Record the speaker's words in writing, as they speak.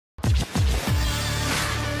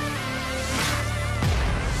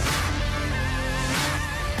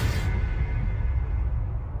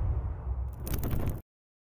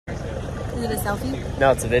Is it a selfie? No,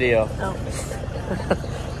 it's a video. Oh.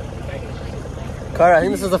 Cara, I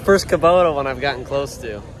think this is the first Kabota one I've gotten close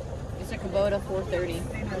to. It's a Kabota 430.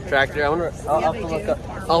 Tractor, I wonder. I'll have to look up.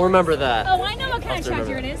 I'll remember that. Oh, I know what kind of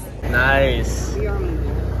tractor it is. Nice.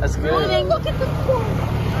 That's good. Oh, then look at the corn.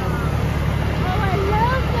 Oh, I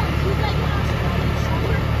love that.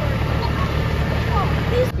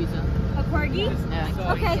 She's like, pizza. A corgi?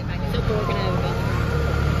 Yeah. Okay. So we're gonna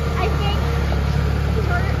have I think.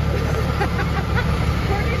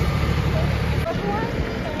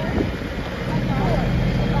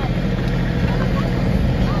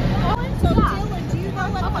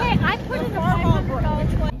 Okay, I put in a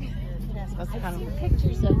 $500 one. That's kind of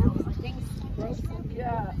pictures of things.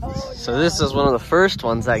 So this is one of the first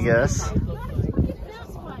ones, I guess.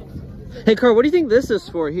 Hey, Car, what do you think this is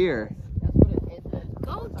for here?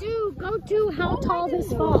 Go do how tall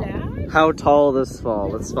this fall. How tall this fall?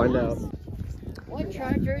 Let's find out. What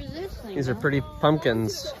tractor is this thing? These are pretty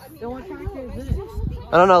pumpkins. What tractor is this?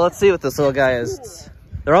 I don't know. Let's see what this little guy is.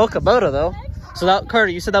 They're all Kabota, though. So that,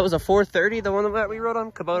 Carter, you said that was a 430, the one that we rode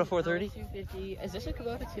on? Kabota 430? 250. Is this a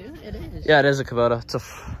Kabota too? It is. Yeah, it is a Kabota. It's a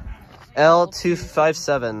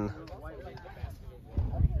L257.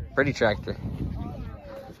 Pretty tractor.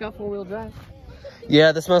 It's got four-wheel drive.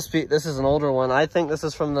 Yeah, this is an older one. I think this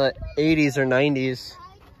is from the 80s or 90s.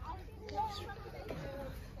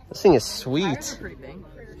 This thing is sweet.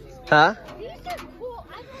 Huh?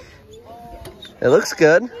 It looks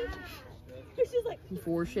good.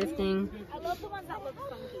 Four shifting.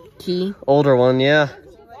 Key. Older one, yeah.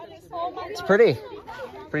 It's pretty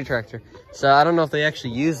tractor. So I don't know if they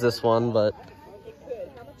actually use this one, but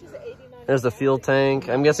there's the fuel tank.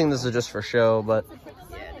 I'm guessing this is just for show, but.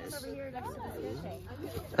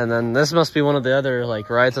 And then this must be one of the other like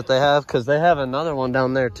rides that they have, because they have another one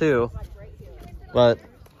down there too. But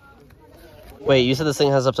wait, you said this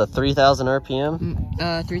thing has up to 3,000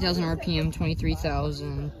 RPM? 3,000 RPM,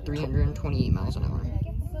 23,328 miles an hour.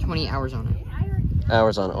 20 hours on it.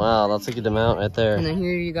 Hours on it. Wow, that's a good amount right there. And then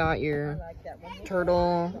here you got your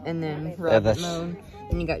turtle, and then rocket mode.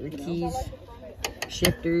 And you got your keys,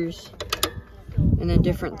 shifters, and then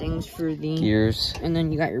different things for the gears. And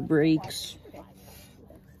then you got your brakes,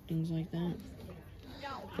 things like that.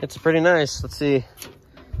 It's pretty nice. Let's see.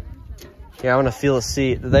 Yeah, I want to feel a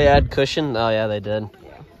seat. Did they add cushion? Oh yeah, they did.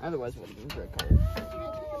 Yeah. Otherwise, it would have been red color.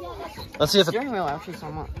 Let's see if steering wheel actually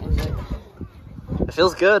somewhat. It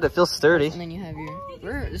feels good. It feels sturdy. And then you have your.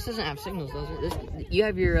 This doesn't have signals, does it? You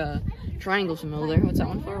have your triangle symbol there. What's that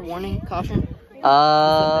one for? Warning, caution.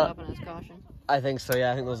 I caution. think so.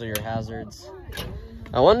 Yeah, I think those are your hazards.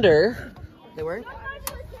 I wonder. They work?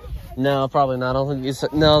 No, probably not. I don't think I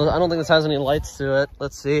don't think this has any lights to it.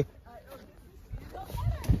 Let's see.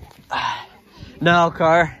 No,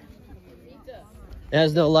 car. It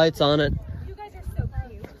has no lights on it. You guys are so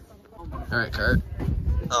cute. All right, Kurt.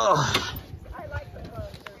 Oh.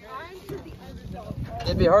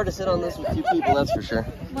 It'd be hard to sit on this with two people, that's for sure.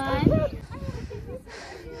 What?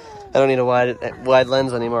 I don't need a wide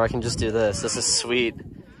lens anymore. I can just do this. This is sweet.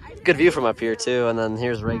 Good view from up here too, and then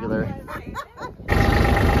here's regular.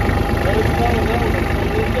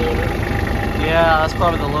 Yeah, that's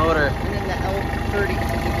probably the loader. And then the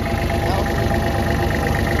L30.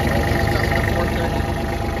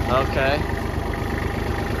 Okay.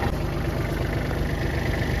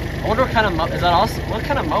 I wonder what kind of is that also? What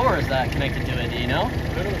kind of mower is that connected to it? Do you know?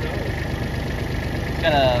 I don't know. It's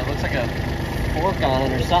got a looks like a fork on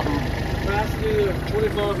it or something. Capacity of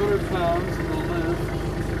 2,500 pounds in the lift.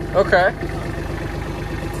 Okay.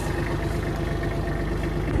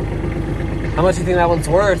 How much do you think that one's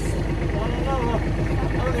worth? I don't know.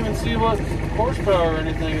 I don't even see what horsepower or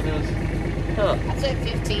anything it is. Huh. I'd say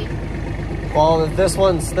 15. Well, if this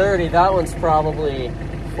one's 30, that one's probably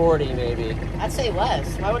 40 maybe. I'd say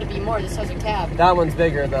less. Why would it be more? This has a cab. That one's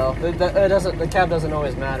bigger though. The cab doesn't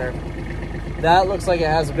always matter. That looks like it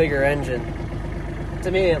has a bigger engine.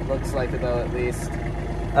 To me, it looks like it though, at least.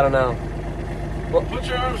 I don't know. Well, put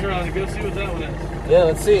your arms around it. Go see what that one is. Yeah,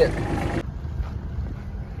 let's see it.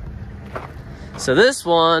 So this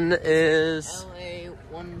one is LA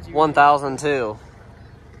 1002.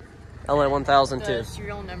 LA 1002. The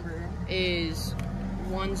serial number is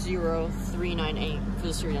 10398 for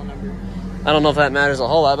the serial number. I don't know if that matters a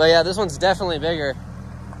whole lot, but yeah, this one's definitely bigger.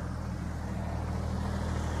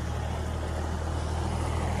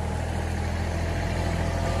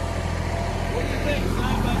 What do you think,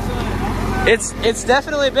 side by side? It's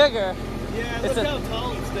definitely bigger. Yeah, look how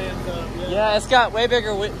tall it stands up. Yeah, it's got way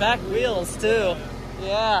bigger back wheels too.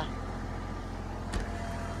 Yeah.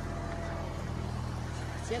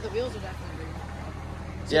 Yeah, the wheels are definitely bigger.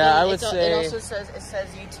 Yeah, I would say... It also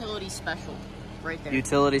says utility special right there.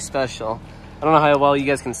 Utility special. I don't know how well you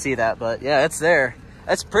guys can see that, but yeah, it's there.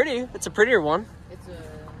 That's pretty. It's a prettier one. It's a...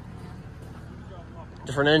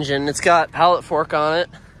 Different engine. It's got pallet fork on it.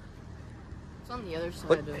 It's on the other side.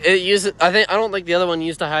 Look, it uses... I don't think the other one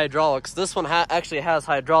used the hydraulics. This one actually has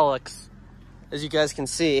hydraulics, as you guys can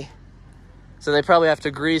see. So they probably have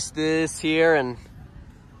to grease this here, and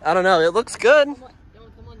I don't know. It looks good. Come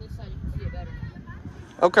on this side, you can see it better.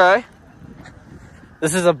 Okay.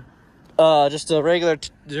 This is a just a regular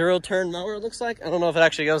zero-turn mower, it looks like. I don't know if it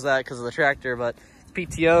actually goes that because of the tractor, but it's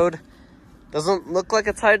PTO'd. Doesn't look like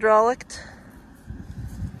it's hydraulic.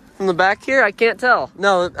 From the back here, I can't tell.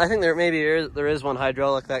 No, I think there is one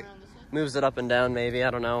hydraulic that moves it up and down, maybe.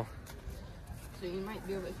 I don't know. So you might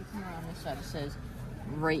be able, if you come around this side, it says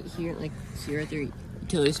right here, like, see right there,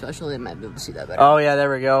 utility special, they might be able to see that better. Oh, yeah,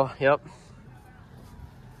 there we go. Yep.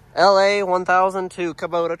 LA 1002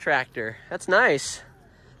 Kubota tractor. That's nice.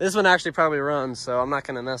 This one actually probably runs, so I'm not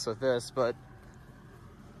going to mess with this, but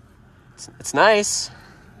it's nice.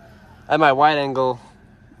 I have my wide angle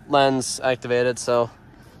lens activated, so,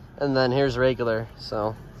 and then here's regular,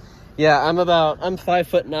 so. Yeah, I'm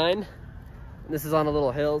 5'9". This is on a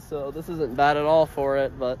little hill, so this isn't bad at all for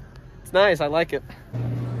it, but it's nice. I like it.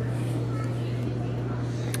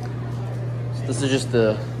 So this is just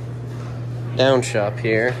the down shop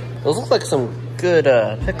here. Those look like some good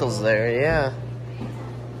pickles there, yeah.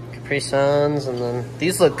 Capri Suns, and then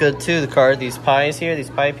these look good too. These pies here, these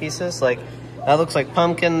pie pieces. Like that looks like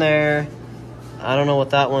pumpkin there. I don't know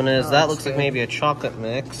what that one is. That looks like maybe a chocolate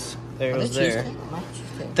mix. There goes there.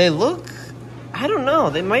 They look. I don't know.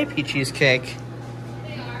 They might be cheesecake.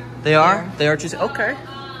 They are. They are cheesecake. Okay.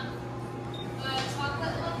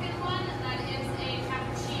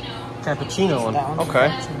 Cappuccino one. Okay.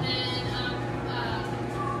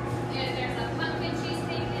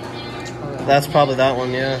 That's probably that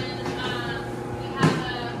one, yeah.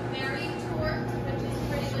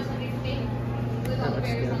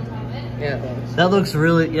 Yeah, that looks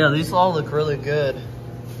really, yeah, these all look really good.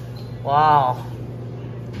 Wow.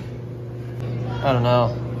 I don't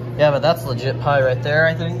know. Yeah, but that's legit pie right there,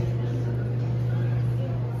 I think.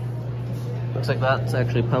 Looks like that's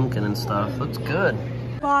actually pumpkin and stuff. Looks good.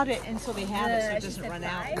 Bought it, and so they have it, so it doesn't run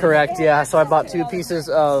out. Correct, yeah. So I bought two pieces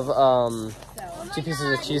of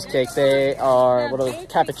cheesecake. They are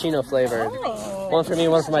cappuccino flavored. One for me,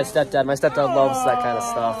 one for my stepdad. My stepdad loves that kind of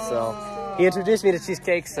stuff, so he introduced me to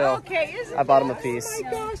cheesecake, so I bought him a piece. Oh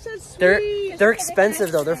my gosh, that's sweet. They're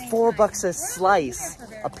expensive though. They're $4 a slice,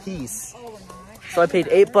 a piece. So I paid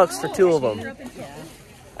 $8 for two of them.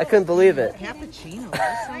 I couldn't believe it. Cappuccino,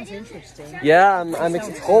 that sounds interesting. Yeah,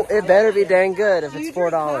 it better be dang good if it's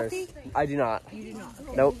 $4. I do not. You do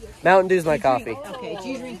not? Nope. Mountain Dew's my coffee. Okay, do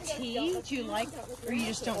you drink tea? Do you like, or you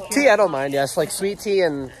just don't? Tea, I don't mind, yes. Like sweet tea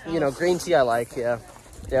and, green tea I like, yeah.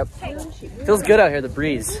 Yep. Feels good out here, the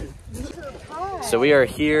breeze. So we are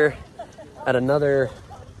here at another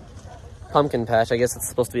pumpkin patch. I guess it's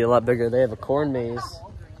supposed to be a lot bigger. They have a corn maze.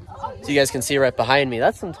 So you guys can see right behind me.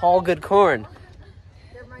 That's some tall, good corn.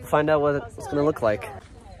 Find out what it's gonna look like.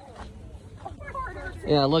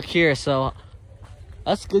 Yeah, look here. So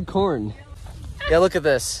that's good corn. Yeah, look at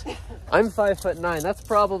this. I'm 5'9". That's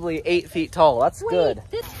probably 8 feet tall. That's good.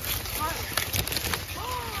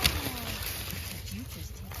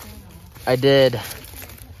 I did.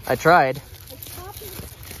 I tried.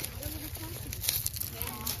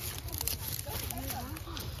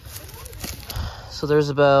 So there's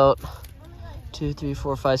about 2, 3,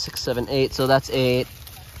 4, 5, 6, 7, 8. So that's 8.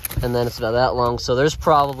 And then it's about that long. So there's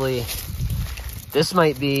probably, this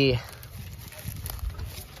might be,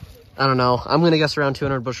 I don't know. I'm going to guess around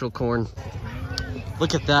 200 bushel corn.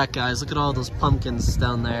 Look at that, guys. Look at all those pumpkins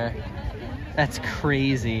down there. That's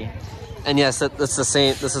crazy. And yes, that's the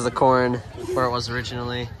same. This is the corn where it was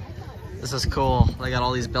originally. This is cool. They got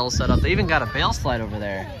all these bells set up. They even got a bale slide over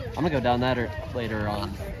there. I'm going to go down that later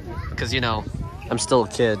on. Because, I'm still a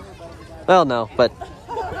kid. Well, no, but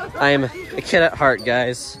I'm a kid at heart,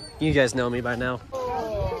 guys. You guys know me by now.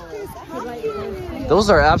 Those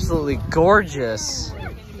are absolutely gorgeous.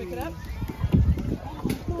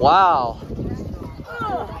 Wow.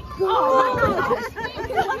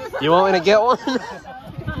 You want me to get one?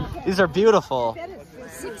 These are beautiful.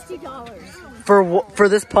 $60. For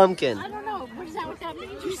this pumpkin. I don't know. What is that? What that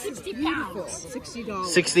means? 60 pounds. $60.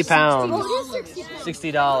 60 pounds.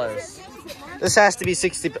 $60. This has to be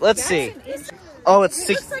 60. Let's see. Oh, it's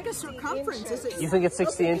 60. It's like a circumference, is it? You think it's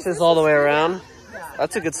 60 inches all the way around?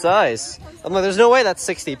 That's a good size. I'm like, there's no way that's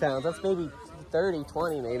 60 pounds. That's maybe 30,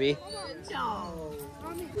 20 maybe. No.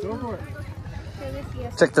 Go for it.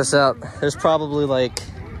 Check this out. There's probably like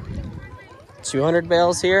 200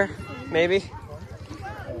 bales here, maybe?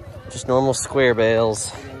 Just normal square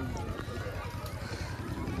bales.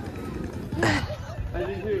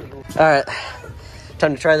 All right,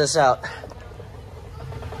 time to try this out.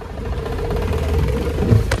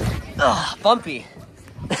 Oh, bumpy.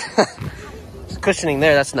 There's cushioning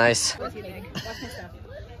there, that's nice.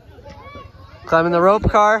 Climbing the rope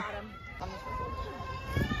car.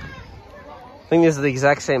 I think these are the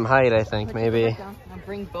exact same height, I think, maybe. I'll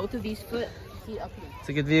bring both of these feet up here. It's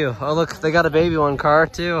a good view. Oh, look, they got a baby one car,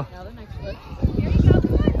 too.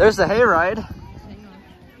 There's the hayride.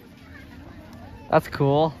 That's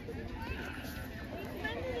cool.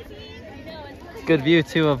 Good view,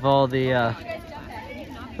 too, of all the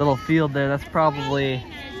little field there. That's probably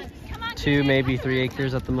 2, maybe 3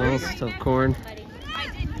 acres at the most of corn.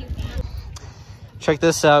 Check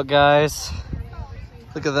this out, guys.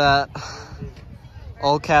 Look at that.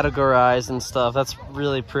 All categorized and stuff. That's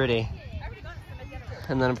really pretty.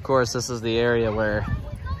 And then, of course, this is the area where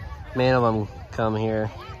main of them come here.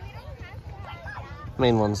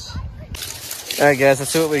 Main ones. All right, guys,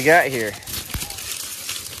 let's see what we got here.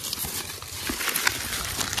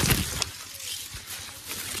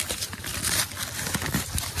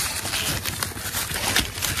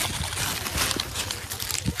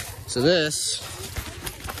 So this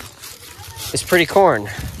is pretty corn.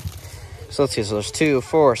 So let's see, so there's 2,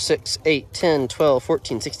 4, 6, 8, 10, 12,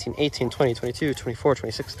 14, 16, 18, 20, 22, 24,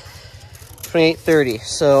 26, 28, 30.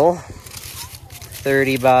 So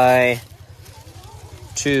 30 by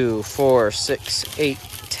 2, 4, 6, 8,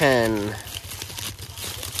 10.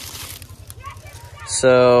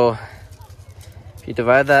 So if you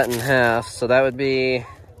divide that in half, so that would be,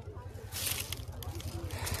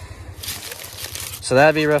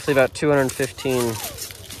 that'd be roughly about 215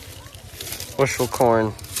 bushel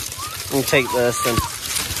corn. And take this and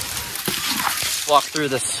walk through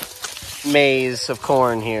this maze of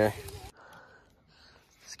corn here.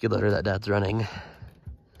 Skid loader that Dad's running.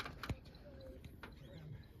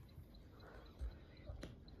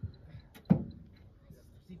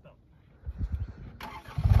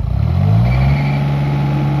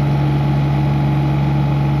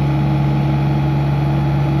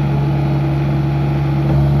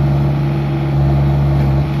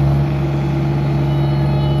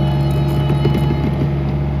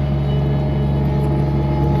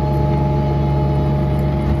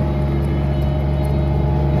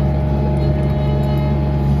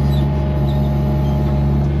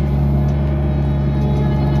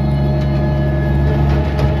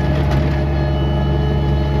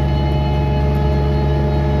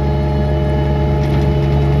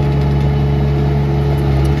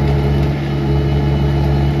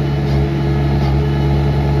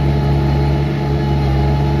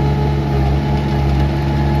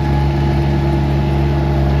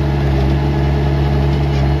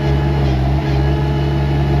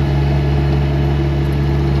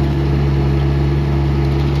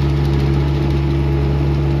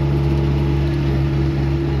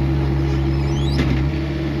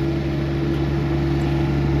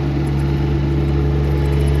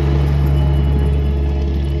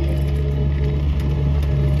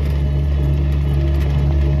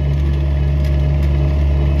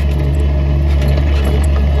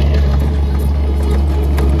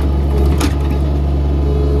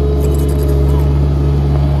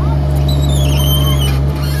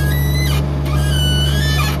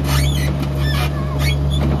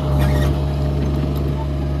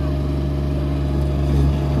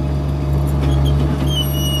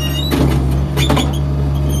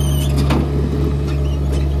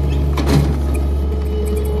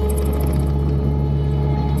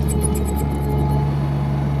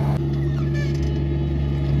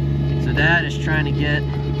 Dad is trying to get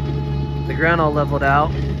the ground all leveled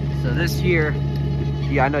out. So this here,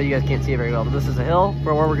 yeah, I know you guys can't see it very well, but this is a hill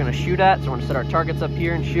for where we're gonna shoot at. So we're gonna set our targets up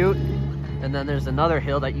here and shoot. And then there's another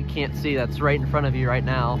hill that you can't see that's right in front of you right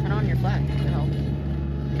now. Turn on your flag, it helps.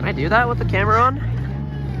 Can I do that with the camera on?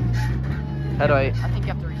 How do I think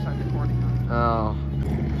you have to restart the recording. Oh,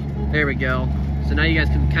 there we go. So now you guys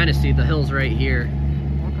can kind of see the hills right here.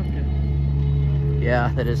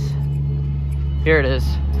 Yeah, that is, here it is.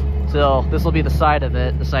 So this will be the side of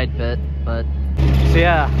it, the side bit, but, so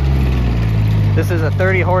yeah, this is a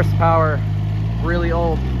 30 horsepower, really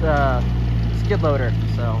old skid loader,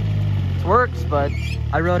 so it works, but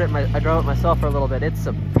I drove it myself for a little bit. It's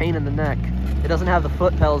a pain in the neck. It doesn't have the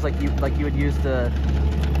foot pedals like you would use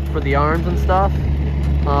for the arms and stuff.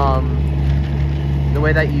 The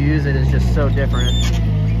way that you use it is just so different,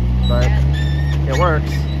 but it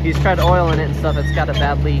works. He's tried oiling it and stuff. It's got a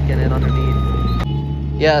bad leak in it underneath.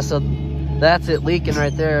 Yeah, so That's it leaking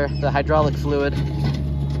right there, the hydraulic fluid.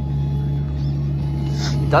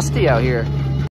 Dusty out here.